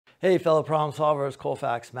Hey fellow problem solvers,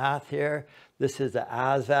 Colfax Math here. This is the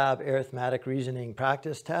ASVAB Arithmetic Reasoning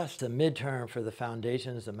Practice Test, a midterm for the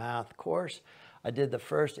Foundations of Math course. I did the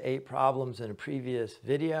first 8 problems in a previous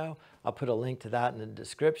video. I'll put a link to that in the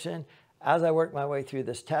description. As I work my way through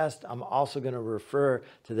this test, I'm also going to refer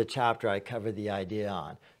to the chapter I covered the idea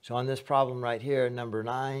on. So on this problem right here, number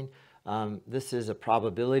 9, this is a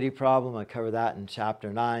probability problem. I cover that in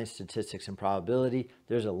chapter 9, Statistics and Probability.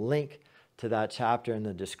 There's a link to that chapter in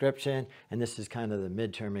the description, and this is kind of the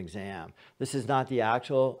midterm exam. This is not the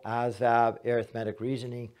actual ASVAB Arithmetic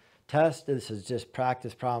Reasoning test. This is just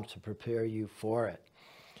practice problems to prepare you for it.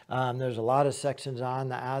 There's a lot of sections on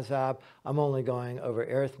the ASVAB. I'm only going over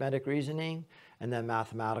arithmetic reasoning and then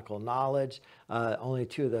mathematical knowledge. Only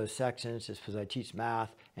 2 of those sections just because I teach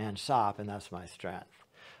math and SOP, and that's my strength.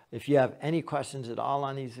 If you have any questions at all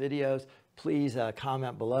on these videos, please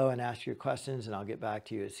comment below and ask your questions, and I'll get back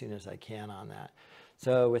to you as soon as I can on that.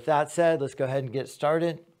 So with that said, let's go ahead and get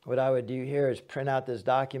started. What I would do here is print out this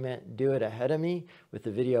document, do it ahead of me with the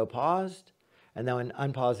video paused, and then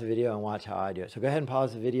unpause the video and watch how I do it. So go ahead and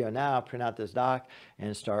pause the video now, print out this doc,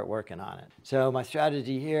 and start working on it. So my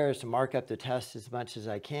strategy here is to mark up the test as much as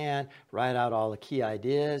I can, write out all the key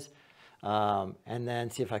ideas, and then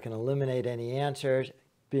see if I can eliminate any answers,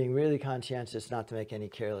 being really conscientious not to make any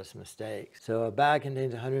careless mistakes. So a bag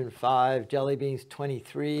contains 105 jelly beans,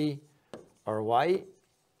 23 are white,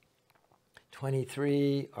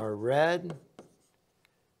 23 are red,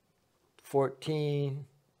 14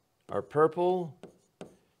 are purple,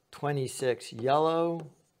 26 yellow,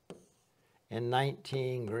 and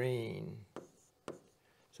 19 green.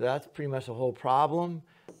 So that's pretty much the whole problem.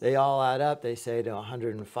 They all add up, they say, to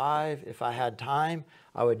 105. If I had time,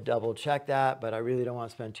 I would double check that, but I really don't want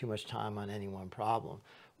to spend too much time on any one problem.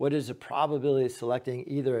 What is the probability of selecting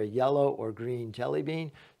either a yellow or green jelly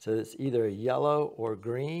bean? So it's either yellow or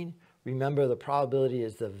green. Remember, the probability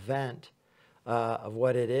is the vent of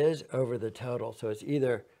what it is over the total. So it's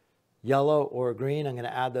either yellow or green. I'm going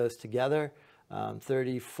to add those together.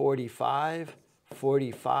 30, 45,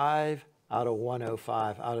 45 out of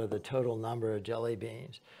 105 out of the total number of jelly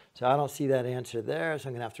beans. So I don't see that answer there, so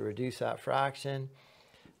I'm going to have to reduce that fraction.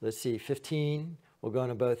 Let's see, 15 will go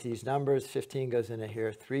into both these numbers. 15 goes into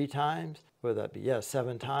here 3 times. What would that be? Yeah,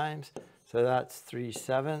 7 times. So that's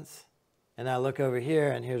 3/7. And I look over here,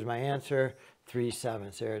 and here's my answer,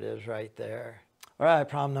 3/7. There it is right there. All right,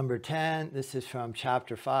 problem number 10. This is from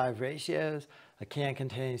chapter 5, ratios. A can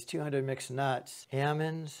contains 200 mixed nuts,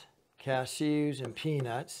 almonds, cashews, and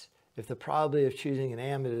peanuts. If the probability of choosing an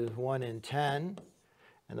almond is 1 in 10,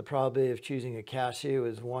 and the probability of choosing a cashew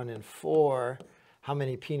is 1 in 4, how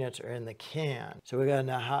many peanuts are in the can? So we gotta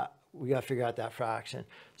know how, we gotta figure out that fraction.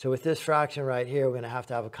 So with this fraction right here, we're gonna have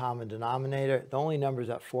to have a common denominator. The only numbers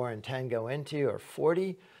that 4 and 10 go into are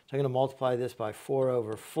 40. So I'm gonna multiply this by 4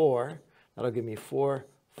 over 4. That'll give me 4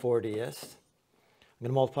 40ths. I'm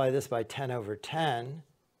gonna multiply this by 10 over 10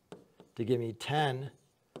 to give me 10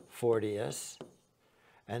 40ths.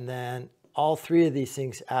 And then all 3 of these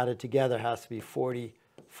things added together has to be 40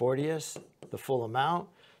 40ths, the full amount.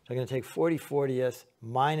 So I'm going to take 40 40ths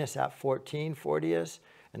minus that 14 40ths,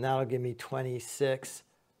 and that'll give me 26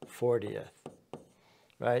 40th.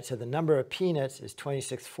 Right? So the number of peanuts is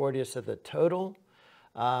 26 40ths of the total,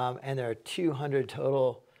 and there are 200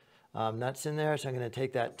 total nuts in there. So I'm going to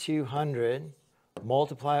take that 200,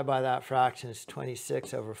 multiply it by that fraction, it's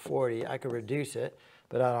 26 over 40. I could reduce it,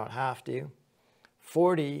 but I don't have to.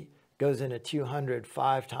 40 goes into 200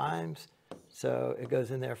 5 times, so it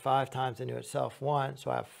goes in there 5 times into itself once.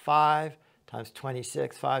 So I have 5 times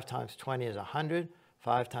 26. 5 times 20 is 100.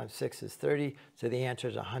 5 times 6 is 30. So the answer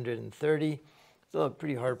is 130. It's a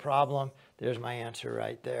pretty hard problem. There's my answer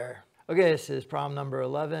right there. Okay, this is problem number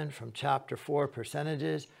 11 from chapter 4,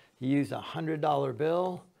 percentages. You use a $100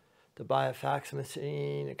 bill to buy a fax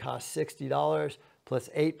machine. It costs $60 plus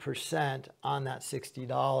 8% on that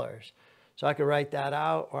 $60. So I could write that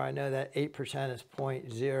out, or I know that 8% is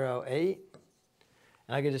 0.08.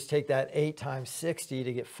 And I could just take that 8 times 60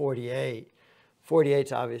 to get 48. 48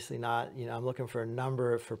 is obviously not, I'm looking for a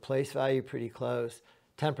number for place value pretty close.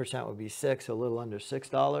 10% would be 6, so a little under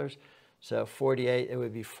 $6. So 48, it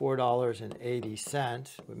would be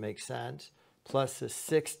 $4.80, would make sense, plus the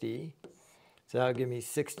 60. So that would give me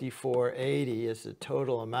 $64.80 is the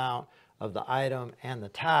total amount of the item and the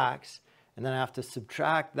tax. And then I have to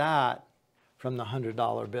subtract that from the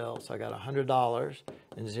 $100 bill. So I got $100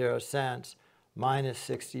 and 0 cents minus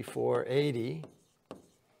 $64.80. I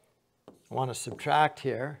want to subtract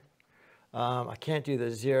here. I can't do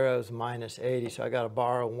the zeros minus 80, so I got to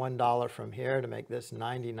borrow $1 from here to make this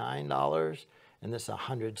 $99 and this is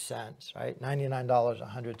 100 cents, right? $99,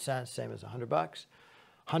 100 cents, same as 100 bucks.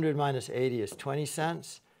 100 minus 80 is 20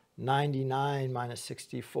 cents. 99 minus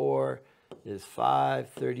 64 is 5,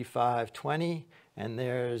 35, 20. And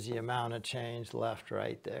there's the amount of change left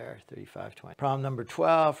right there, 35, 20. Problem number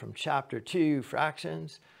 12 from chapter 2,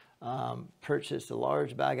 fractions. Purchased a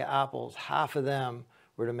large bag of apples. Half of them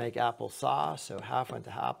were to make applesauce, so half went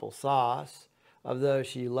to applesauce. Of those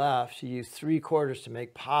she left, she used 3/4 to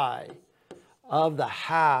make pie. Of the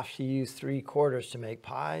half, she used 3/4 to make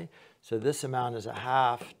pie. So this amount is a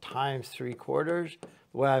half times 3/4.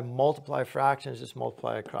 The way I multiply fractions, just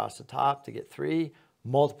multiply across the top to get 3,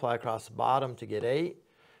 multiply across the bottom to get 8.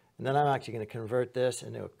 And then I'm actually going to convert this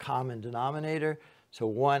into a common denominator. So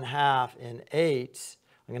 1/2 in 8s,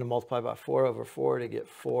 I'm going to multiply by 4/4 to get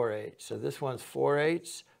 4/8. So this one's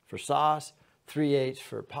 4/8 for sauce, 3/8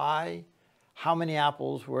 for pie. How many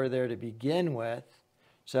apples were there to begin with?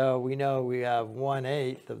 So we know we have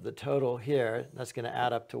 1/8 of the total here. That's going to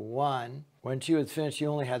add up to 1. When she was finished, she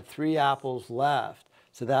only had 3 apples left.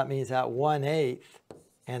 So that means that 1/8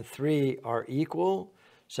 and 3 are equal.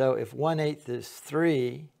 So if 1/8 is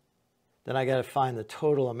 3, then I got to find the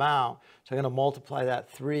total amount. So I'm going to multiply that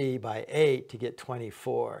 3 by 8 to get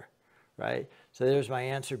 24, right? So there's my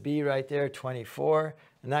answer B right there, 24.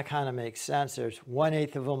 And that kind of makes sense. There's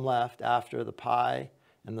 1/8 of them left after the pie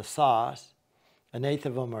and the sauce. 1/8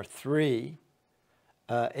 of them are 3.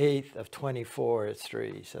 1/8 of 24 is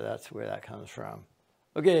 3. So that's where that comes from.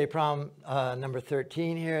 Okay, problem number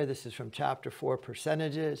 13 here. This is from chapter 4,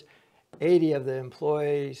 percentages. 80 of the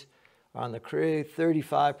employees on the crew,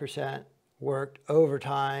 35% worked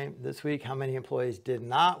overtime this week. How many employees did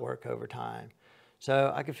not work overtime?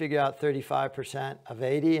 So I could figure out 35% of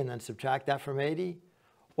 80 and then subtract that from 80.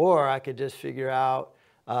 Or I could just figure out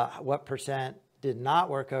what percent did not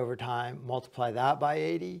work overtime, multiply that by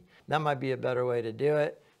 80. That might be a better way to do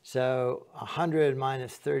it. So 100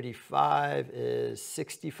 minus 35 is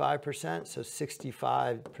 65%. So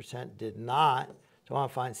 65% did not. So I want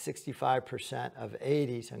to find 65% of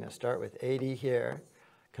 80. So I'm going to start with 80 here.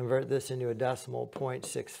 Convert this into a decimal,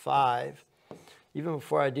 0.65. Even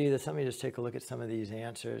before I do this, let me just take a look at some of these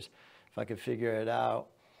answers, if I could figure it out.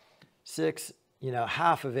 6,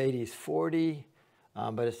 half of 80 is 40,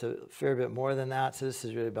 but it's a fair bit more than that. So this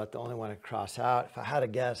is really about the only one to cross out. If I had a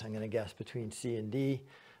guess, I'm going to guess between C and D.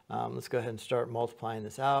 Let's go ahead and start multiplying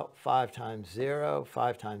this out. 5 times 0,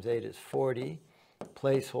 5 times 8 is 40.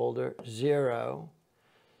 Placeholder, 0.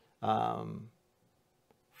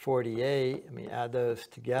 48, let me add those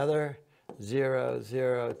together. 0,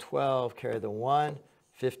 0, 12, carry the 1.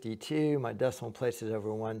 52, my decimal place is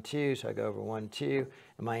over 1, 2, so I go over 1, 2,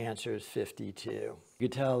 and my answer is 52. You can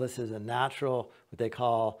tell this is a natural, what they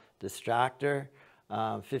call distractor.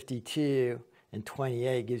 52 and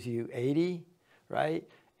 28 gives you 80, right?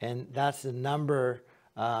 And that's the number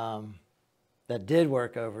that did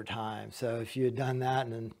work overtime. So if you had done that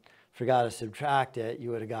and then forgot to subtract it, you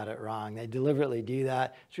would have got it wrong. They deliberately do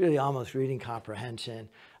that. It's really almost reading comprehension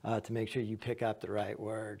to make sure you pick up the right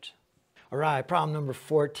words. All right, problem number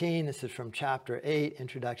 14. This is from chapter 8,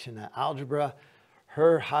 Introduction to Algebra.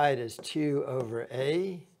 Her height is 2 over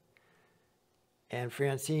A, and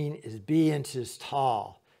Francine is B inches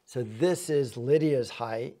tall. So this is Lydia's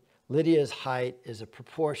height. Lydia's height is a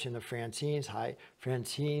proportion of Francine's height.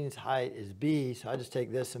 Francine's height is B, so I just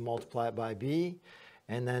take this and multiply it by B.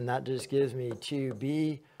 And then that just gives me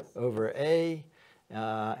 2B over A.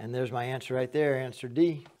 And there's my answer right there, answer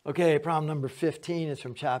D. Okay, problem number 15 is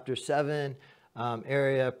from chapter 7,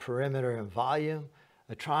 area, perimeter, and volume.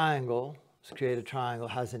 A triangle, let's create a triangle,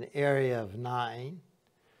 has an area of 9.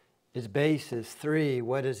 Its base is 3.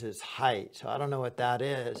 What is its height? So I don't know what that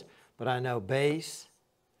is, but I know base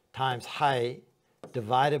times height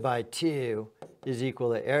divided by 2 is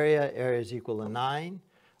equal to area. Area is equal to 9.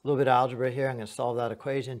 A little bit of algebra here. I'm going to solve that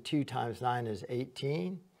equation. 2 times 9 is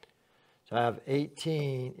 18. So I have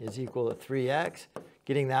 18 is equal to 3x.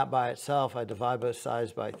 Getting that by itself, I divide both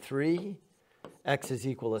sides by 3. X is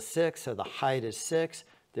equal to 6, so the height is 6.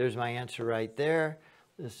 There's my answer right there.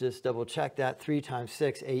 Let's just double check that. 3 times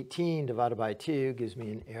 6, 18, divided by 2 gives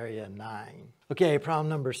me an area 9. Okay, problem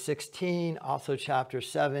number 16, also chapter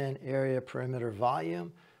 7, area, perimeter,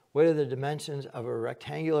 volume. What are the dimensions of a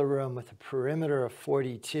rectangular room with a perimeter of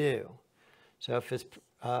 42? So if it's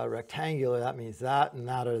rectangular, that means that and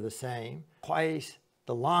that are the same.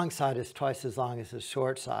 The long side is twice as long as the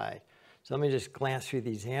short side. So let me just glance through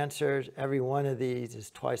these answers. Every one of these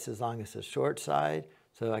is twice as long as the short side,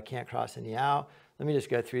 so I can't cross any out. Let me just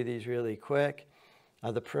go through these really quick.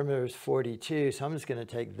 The perimeter is 42, so I'm just going to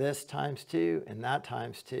take this times 2 and that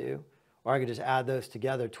times 2. Or I could just add those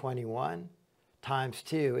together, 21. times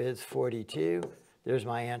 2 is 42. There's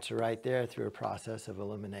my answer right there through a process of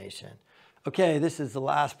elimination. Okay, this is the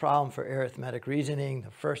last problem for arithmetic reasoning. The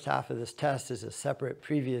first half of this test is a separate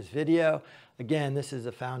previous video. Again, this is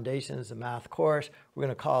the Foundations of Math course. We're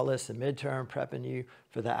going to call this the midterm, prepping you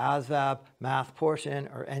for the ASVAB math portion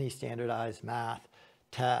or any standardized math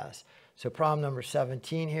test. So problem number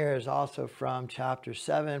 17 here is also from chapter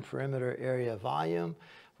 7, perimeter, area, volume.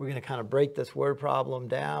 We're going to kind of break this word problem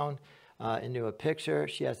down into a picture.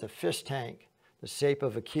 She has a fish tank, the shape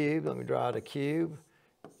of a cube. Let me draw out a cube.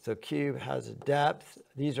 So cube has a depth.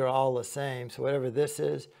 These are all the same. So whatever this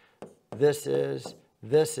is, this is,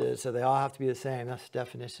 this is. So they all have to be the same. That's the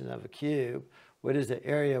definition of a cube. What is the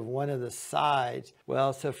area of one of the sides?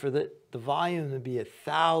 Well, so for the volume to be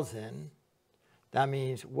 1,000, that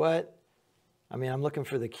means what? I mean, I'm looking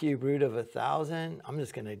for the cube root of 1,000. I'm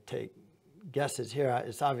just going to take guesses here.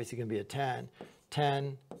 It's obviously going to be a 10.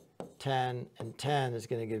 10, 10, and 10 is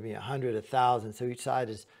going to give me 100, 1,000. So each side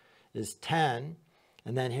is 10.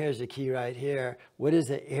 And then here's the key right here. What is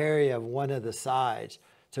the area of one of the sides?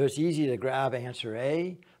 So it's easy to grab answer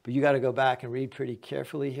A, but you got to go back and read pretty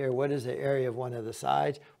carefully here. What is the area of one of the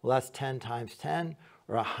sides? Well, that's 10 times 10,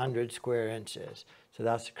 or 100 square inches. So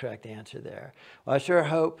that's the correct answer there. Well, I sure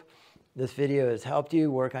hope this video has helped you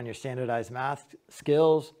work on your standardized math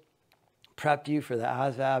skills, prepped you for the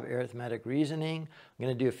ASVAB arithmetic reasoning. I'm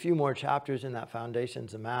going to do a few more chapters in that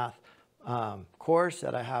Foundations of Math course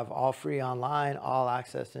that I have all free online, all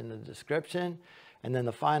access in the description. And then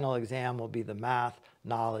the final exam will be the math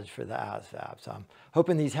knowledge for the ASVAB. So I'm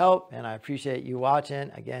hoping these help, and I appreciate you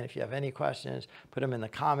watching. Again, if you have any questions, put them in the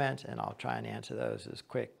comments, and I'll try and answer those as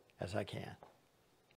quick as I can.